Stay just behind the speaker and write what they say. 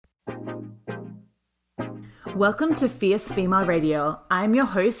Welcome to Fierce Female Radio. I'm your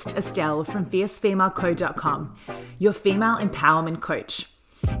host, Estelle from fiercefemaleco.com, your female empowerment coach.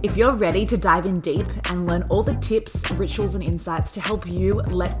 If you're ready to dive in deep and learn all the tips, rituals, and insights to help you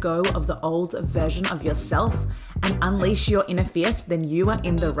let go of the old version of yourself and unleash your inner fierce, then you are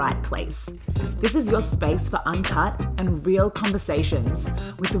in the right place. This is your space for uncut and real conversations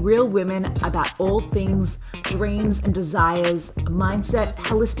with real women about all things dreams and desires, mindset,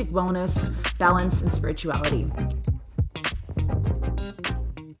 holistic wellness, balance, and spirituality.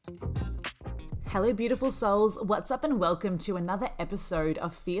 Hello, beautiful souls. What's up and welcome to another episode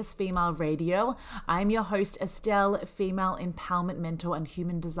of Fierce Female Radio. I'm your host, Estelle, female empowerment mentor and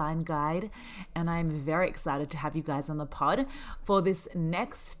human design guide, and I'm very excited to have you guys on the pod for this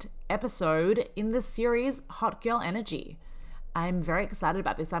next episode in the series Hot Girl Energy. I'm very excited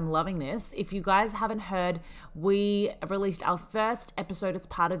about this. I'm loving this. If you guys haven't heard, we released our first episode as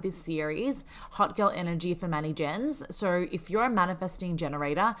part of this series, Hot Girl Energy for Manny Gens. So if you're a manifesting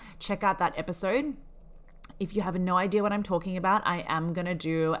generator, check out that episode. If you have no idea what I'm talking about, I am going to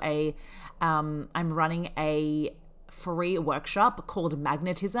do I'm running a free workshop called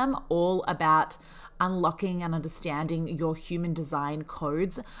Magnetism, all about unlocking and understanding your human design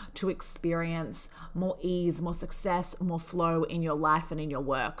codes to experience more ease, more success, more flow in your life and in your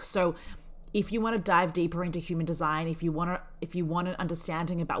work. So if you want to dive deeper into human design, if you want an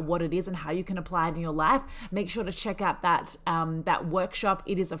understanding about what it is and how you can apply it in your life, make sure to check out that workshop.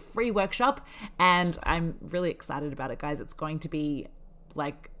 It is a free workshop and I'm really excited about it, guys. It's going to be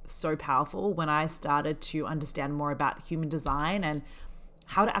so powerful. When I started to understand more about human design and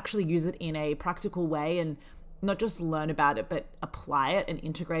how to actually use it in a practical way and not just learn about it, but apply it and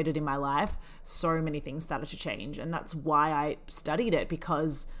integrate it in my life, so many things started to change. And that's why I studied it,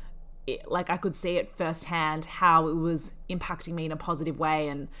 because I could see it firsthand how it was impacting me in a positive way.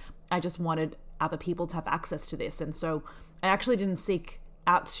 And I just wanted other people to have access to this. And so I actually didn't seek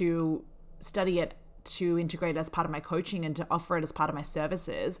out to study it to integrate it as part of my coaching and to offer it as part of my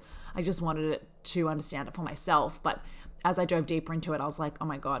services. I just wanted it to understand it for myself. But as I dove deeper into it, I was like, oh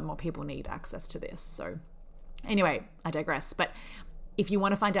my God, more people need access to this. So anyway, I digress. But if you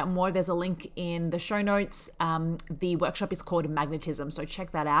want to find out more, there's a link in the show notes. The workshop is called Magnetism. So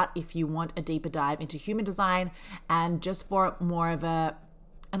check that out if you want a deeper dive into human design and just for more of an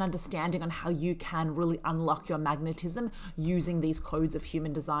understanding on how you can really unlock your magnetism using these codes of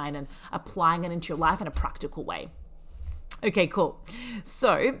human design and applying it into your life in a practical way. Okay, cool.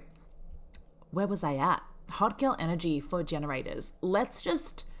 So where was I at? Hot girl energy for generators. Let's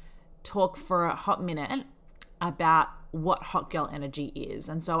just talk for a hot minute about what hot girl energy is.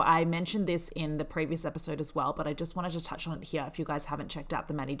 And so I mentioned this in the previous episode as well, but I just wanted to touch on it here if you guys haven't checked out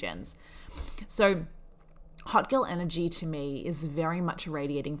the Manny Gens. So hot girl energy to me is very much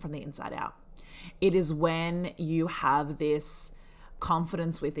radiating from the inside out. It is when you have this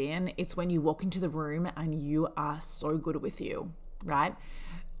confidence within. It's when you walk into the room and you are so good with you, right?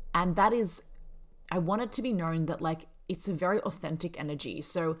 And that is, I want it to be known that it's a very authentic energy.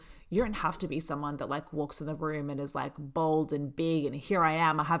 So you don't have to be someone that walks in the room and is bold and big and here I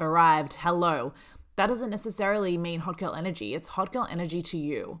am, I have arrived, hello. That doesn't necessarily mean hot girl energy. It's hot girl energy to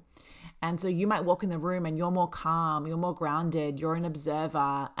you. And so you might walk in the room and you're more calm, you're more grounded, you're an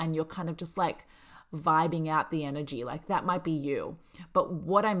observer, and you're kind of just vibing out the energy. That might be you. But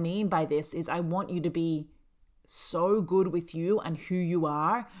what I mean by this is I want you to be so good with you and who you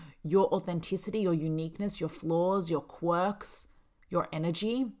are, your authenticity, your uniqueness, your flaws, your quirks, your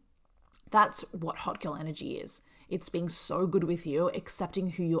energy. That's what hot girl energy is. It's being so good with you, accepting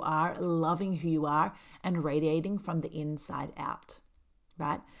who you are, loving who you are, and radiating from the inside out,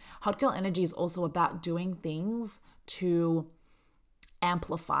 right? Hot girl energy is also about doing things to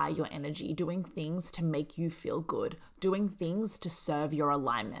amplify your energy, doing things to make you feel good, doing things to serve your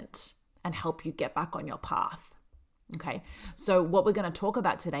alignment and help you get back on your path. Okay, so what we're going to talk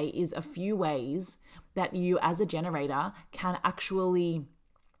about today is a few ways that you as a generator can actually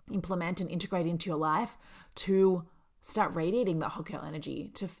implement and integrate into your life to start radiating that hot girl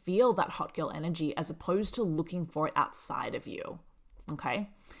energy, to feel that hot girl energy as opposed to looking for it outside of you. Okay,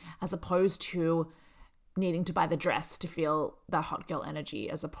 as opposed to needing to buy the dress to feel that hot girl energy,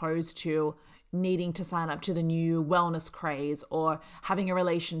 as opposed to needing to sign up to the new wellness craze or having a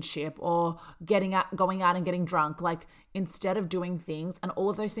relationship or going out and getting drunk. Instead of doing things, and all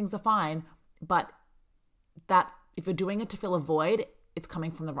of those things are fine, but that if you're doing it to fill a void, it's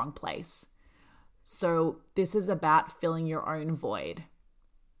coming from the wrong place. So this is about filling your own void.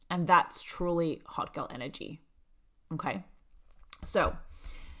 And that's truly hot girl energy. Okay. So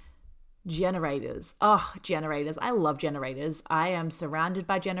Generators. Oh, generators. I love generators. I am surrounded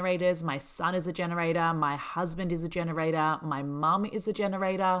by generators. My son is a generator. My husband is a generator. My mum is a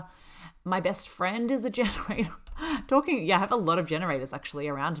generator. My best friend is a generator. I have a lot of generators actually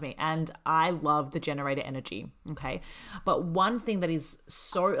around me, and I love the generator energy. Okay. But one thing that is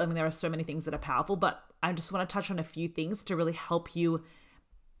there are so many things that are powerful, but I just want to touch on a few things to really help you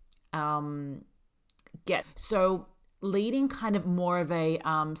leading kind of more of a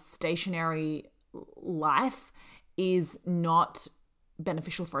stationary life is not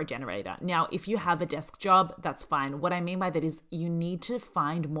beneficial for a generator. Now, if you have a desk job, that's fine. What I mean by that is you need to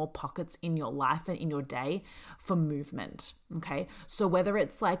find more pockets in your life and in your day for movement. Okay. So whether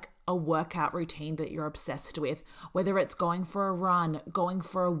it's like a workout routine that you're obsessed with, whether it's going for a run, going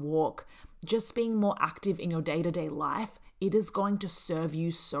for a walk, just being more active in your day-to-day life, it is going to serve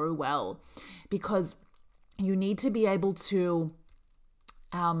you so well, because you need to be able to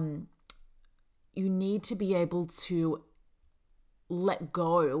let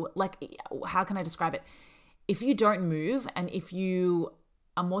go. Like, how can I describe it? If you don't move, and if you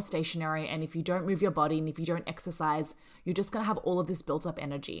are more stationary, and if you don't move your body, and if you don't exercise, you're just going to have all of this built up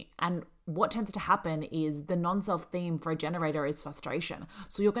energy. And what tends to happen is the non-self theme for a generator is frustration.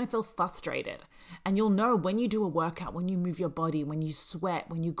 So you're going to feel frustrated, and you'll know when you do a workout, when you move your body, when you sweat,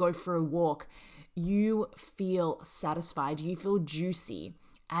 when you go for a walk, you feel satisfied, you feel juicy,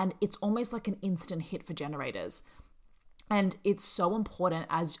 and it's almost like an instant hit for generators. And it's so important,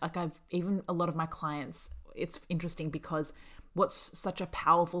 as like even a lot of my clients, it's interesting because what's such a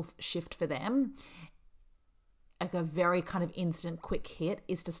powerful shift for them, like a very kind of instant quick hit,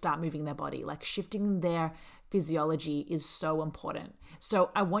 is to start moving their body. Like shifting their physiology is so important. So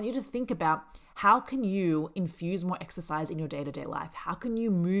I want you to think about, how can you infuse more exercise in your day-to-day life? How can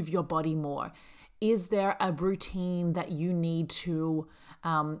you move your body more? Is there a routine that you need to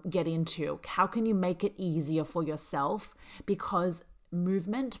get into? How can you make it easier for yourself? Because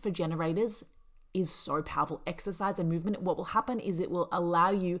movement for generators is so powerful. Exercise and movement, what will happen is it will allow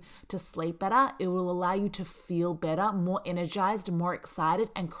you to sleep better. It will allow you to feel better, more energized, more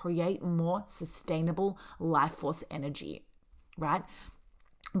excited, and create more sustainable life force energy, right?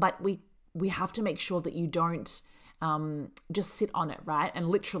 But we have to make sure that you don't just sit on it, right? And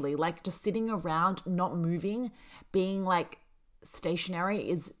literally, like, just sitting around, not moving, being like stationary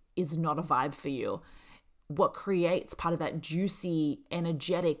is not a vibe for you. What creates part of that juicy,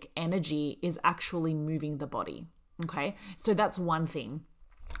 energetic energy is actually moving the body. Okay. So that's one thing.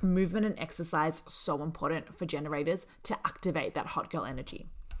 Movement and exercise, so important for generators to activate that hot girl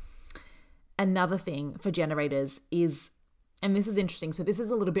energy. Another thing for generators is, and this is interesting, so this is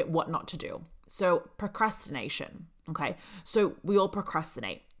a little bit what not to do. So procrastination, okay? So we all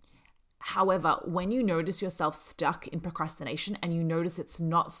procrastinate. However, when you notice yourself stuck in procrastination and you notice it's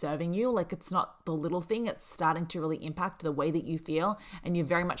not serving you, like it's not the little thing, it's starting to really impact the way that you feel, and you're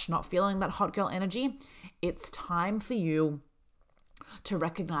very much not feeling that hot girl energy, it's time for you to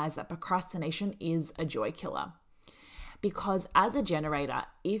recognize that procrastination is a joy killer. Because as a generator,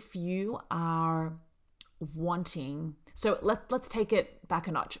 if you are wanting, so let's take it back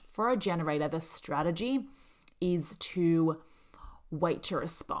a notch. For a generator, the strategy is to wait to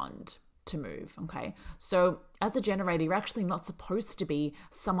respond, to move, okay? So as a generator, you're actually not supposed to be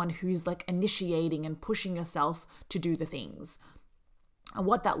someone who's like initiating and pushing yourself to do the things. And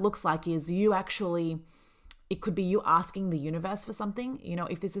what that looks like is it could be you asking the universe for something. You know,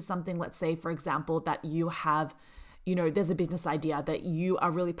 if this is something, let's say, for example, that you have, you know, there's a business idea that you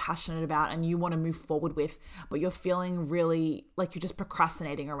are really passionate about and you want to move forward with, but you're feeling really like you're just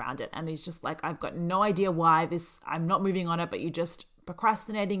procrastinating around it. And it's just like, I've got no idea why I'm not moving on it, but you're just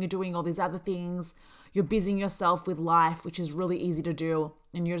procrastinating, you're doing all these other things. You're busying yourself with life, which is really easy to do.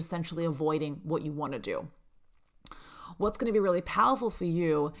 And you're essentially avoiding what you want to do. What's going to be really powerful for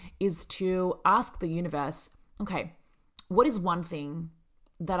you is to ask the universe, okay, what is one thing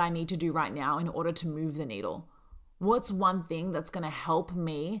that I need to do right now in order to move the needle? What's one thing that's going to help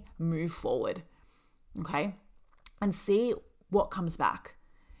me move forward? Okay. And see what comes back.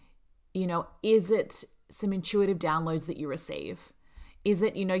 You know, is it some intuitive downloads that you receive? Is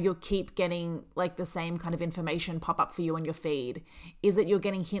it, you know, you'll keep getting like the same kind of information pop up for you on your feed? Is it you're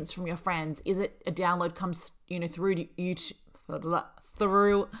getting hints from your friends? Is it a download comes, you know, through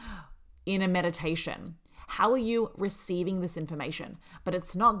in a meditation? How are you receiving this information? But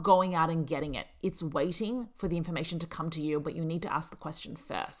it's not going out and getting it. It's waiting for the information to come to you, but you need to ask the question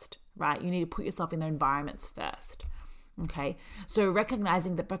first, right? You need to put yourself in the environments first, okay? So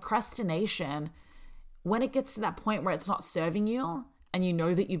recognizing that procrastination, when it gets to that point where it's not serving you and you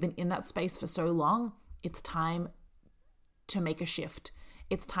know that you've been in that space for so long, it's time to make a shift.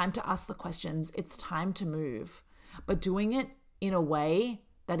 It's time to ask the questions. It's time to move, but doing it in a way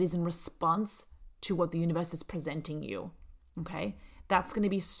that is in response to what the universe is presenting you. Okay? That's going to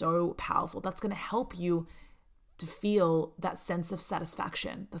be so powerful. That's going to help you to feel that sense of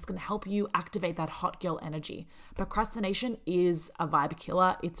satisfaction. That's going to help you activate that hot girl energy. Procrastination is a vibe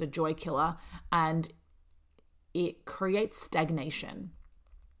killer. It's a joy killer, and it creates stagnation.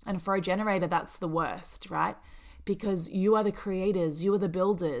 And for a generator, that's the worst, right? Because you are the creators, you are the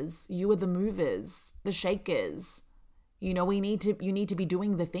builders, you are the movers, the shakers. You need to be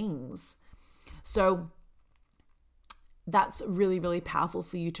doing the things. So that's really, really powerful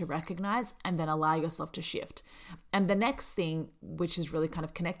for you to recognize and then allow yourself to shift. And the next thing, which is really kind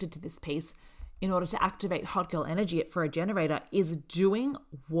of connected to this piece, in order to activate hot girl energy for a generator, is doing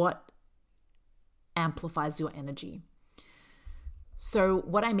what amplifies your energy. So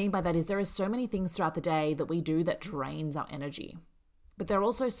what I mean by that is there are so many things throughout the day that we do that drains our energy, but there are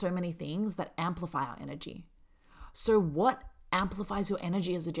also so many things that amplify our energy. So what amplifies your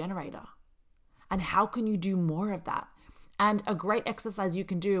energy as a generator? And how can you do more of that? And a great exercise you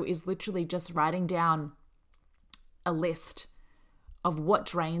can do is literally just writing down a list of what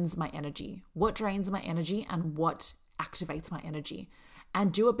drains my energy, and what activates my energy,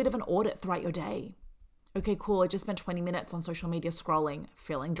 and do a bit of an audit throughout your day. Okay, cool. I just spent 20 minutes on social media scrolling,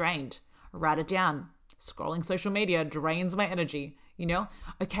 feeling drained. Write it down. Scrolling social media drains my energy,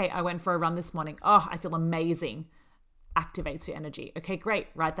 Okay, I went for a run this morning. Oh, I feel amazing. Activates your energy. Okay, great.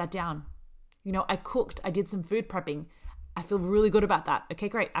 Write that down. I cooked. I did some food prepping. I feel really good about that. Okay,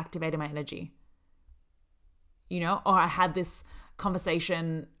 great. Activated my energy. Or I had this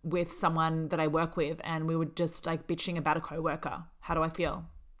conversation with someone that I work with and we were just like bitching about a coworker. How do I feel?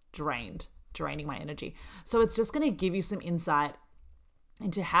 Draining my energy. So it's just going to give you some insight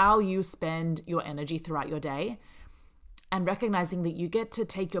into how you spend your energy throughout your day, and recognizing that you get to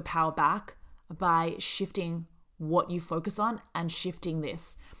take your power back by shifting what you focus on and shifting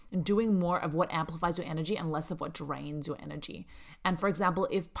this and doing more of what amplifies your energy and less of what drains your energy. And for example,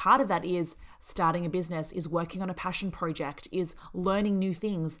 if part of that is starting a business, is working on a passion project, is learning new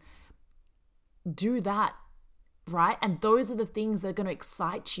things, do that. Right? And those are the things that are going to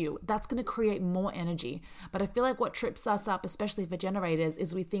excite you. That's going to create more energy. But I feel like what trips us up, especially for generators,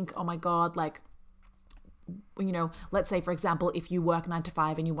 is we think, oh my God, let's say, for example, if you work 9 to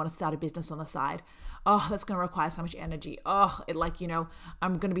 5 and you want to start a business on the side, oh, that's going to require so much energy. Oh,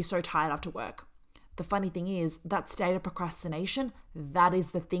 I'm going to be so tired after work. The funny thing is that state of procrastination, that is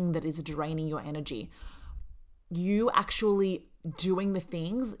the thing that is draining your energy. You actually doing the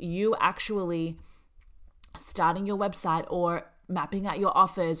things, you actually starting your website or mapping out your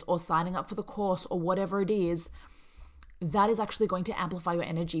offers or signing up for the course or whatever it is, that is actually going to amplify your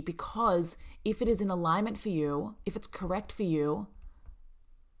energy, because if it is in alignment for you, if it's correct for you,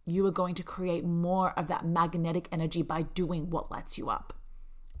 you are going to create more of that magnetic energy by doing what lights you up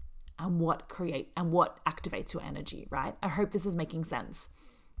and what activates your energy, right? I hope this is making sense.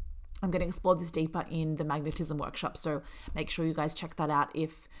 I'm going to explore this deeper in the magnetism workshop, so make sure you guys check that out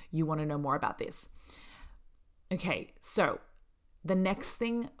if you want to know more about this. Okay, so the next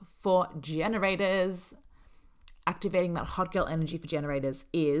thing for generators, activating that hot girl energy for generators,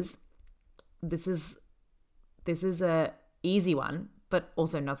 is this is a easy one, but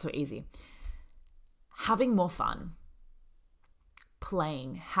also not so easy. Having more fun.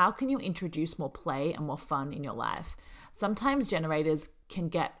 Playing. How can you introduce more play and more fun in your life? Sometimes generators can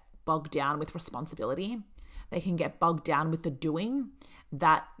get bogged down with responsibility. They can get bogged down with the doing,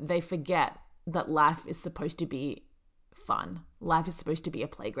 that they forget that life is supposed to be fun. Life is supposed to be a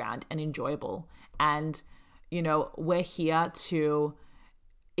playground and enjoyable. And, we're here to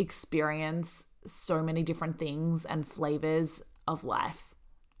experience so many different things and flavors of life.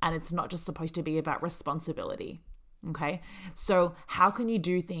 And it's not just supposed to be about responsibility. Okay. So how can you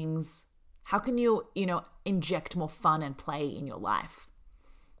do things? How can you, inject more fun and play in your life?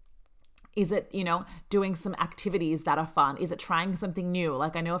 Is it, doing some activities that are fun? Is it trying something new?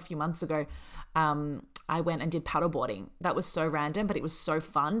 Like I know a few months ago, I went and did paddleboarding. That was so random, but it was so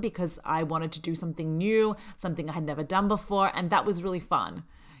fun because I wanted to do something new, something I had never done before. And that was really fun.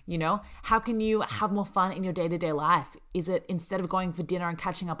 How can you have more fun in your day-to-day life? Is it, instead of going for dinner and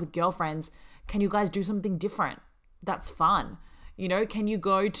catching up with girlfriends, can you guys do something different? That's fun. Can you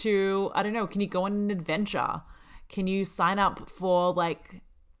go to, can you go on an adventure? Can you sign up for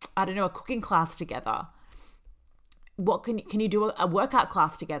a cooking class together? What can you do a workout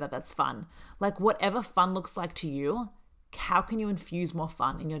class together that's fun? Whatever fun looks like to you, how can you infuse more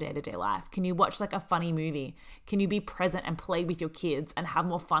fun in your day-to-day life? Can you watch a funny movie? Can you be present and play with your kids and have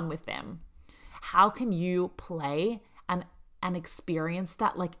more fun with them? How can you play and and experience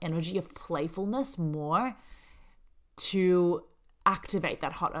that like energy of playfulness more to activate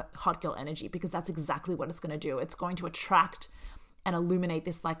that hot girl energy, because that's exactly what it's going to do. It's going to attract and illuminate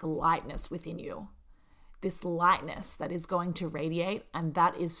this like lightness within you, this lightness that is going to radiate, and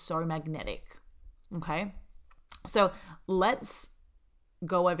that is so magnetic. Okay, so let's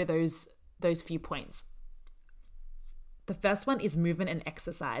go over those few points. The first one is movement and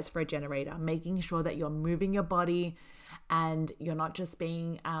exercise for a generator, making sure that you're moving your body and you're not just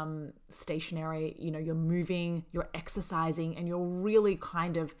being stationary. You know, you're moving, you're exercising, and you're really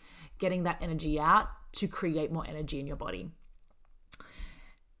kind of getting that energy out to create more energy in your body.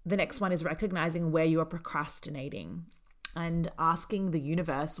 The next one is recognizing where you are procrastinating and asking the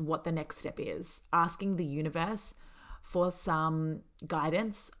universe what the next step is. Asking the universe for some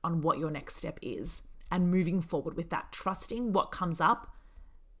guidance on what your next step is and moving forward with that. Trusting what comes up,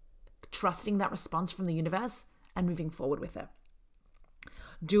 trusting that response from the universe and moving forward with it.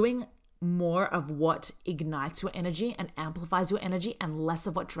 Doing more of what ignites your energy and amplifies your energy and less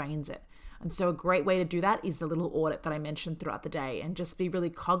of what drains it. And so a great way to do that is the little audit that I mentioned throughout the day, and just be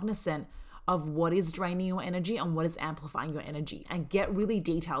really cognizant of what is draining your energy and what is amplifying your energy, and get really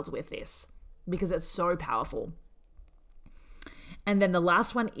detailed with this because it's so powerful. And then the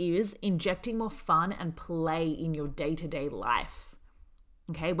last one is injecting more fun and play in your day-to-day life.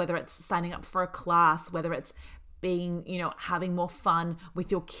 Okay, whether it's signing up for a class, whether it's being, having more fun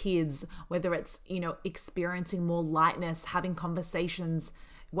with your kids, whether it's, experiencing more lightness, having conversations,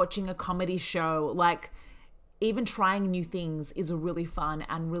 watching a comedy show, like even trying new things is really fun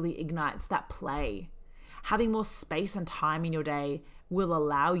and really ignites that play. Having more space and time in your day will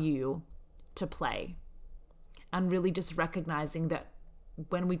allow you to play. And really just recognizing that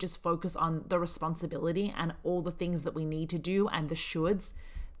when we just focus on the responsibility and all the things that we need to do and the shoulds,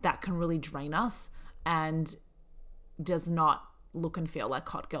 that can really drain us and does not look and feel like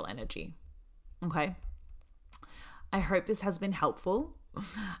hot girl energy. Okay? I hope this has been helpful.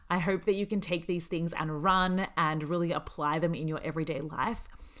 I hope that you can take these things and run and really apply them in your everyday life.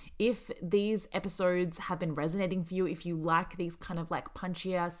 If these episodes have been resonating for you, if you like these kind of like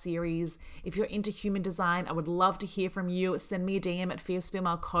punchier series, if you're into human design, I would love to hear from you. Send me a DM at Fierce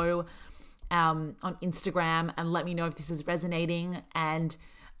Female Co. On Instagram and let me know if this is resonating. And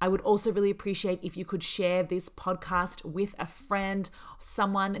I would also really appreciate if you could share this podcast with a friend,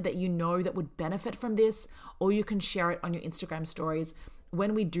 someone that you know that would benefit from this, or you can share it on your Instagram stories.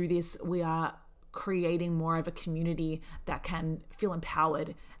 When we do this, we are creating more of a community that can feel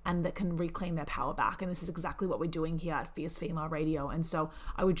empowered and that can reclaim their power back. And this is exactly what we're doing here at Fierce Female Radio. And so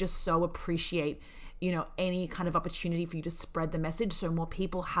I would just so appreciate, any kind of opportunity for you to spread the message so more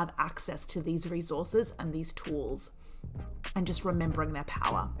people have access to these resources and these tools and just remembering their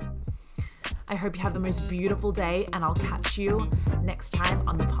power. I hope you have the most beautiful day, and I'll catch you next time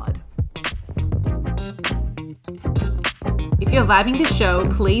on the pod. If you're vibing this show,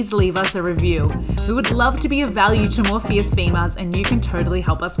 please leave us a review. We would love to be of value to more fierce females, and you can totally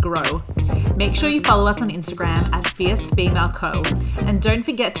help us grow. Make sure you follow us on Instagram at Fierce Female Co. And don't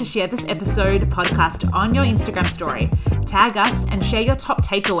forget to share this podcast on your Instagram story. Tag us and share your top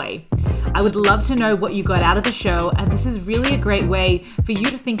takeaway. I would love to know what you got out of the show, and this is really a great way for you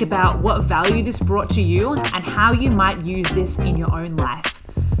to think about what value this brought to you and how you might use this in your own life.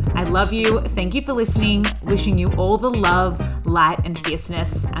 I love you. Thank you for listening. Wishing you all the love, light, and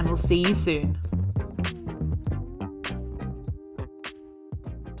fierceness, and we'll see you soon.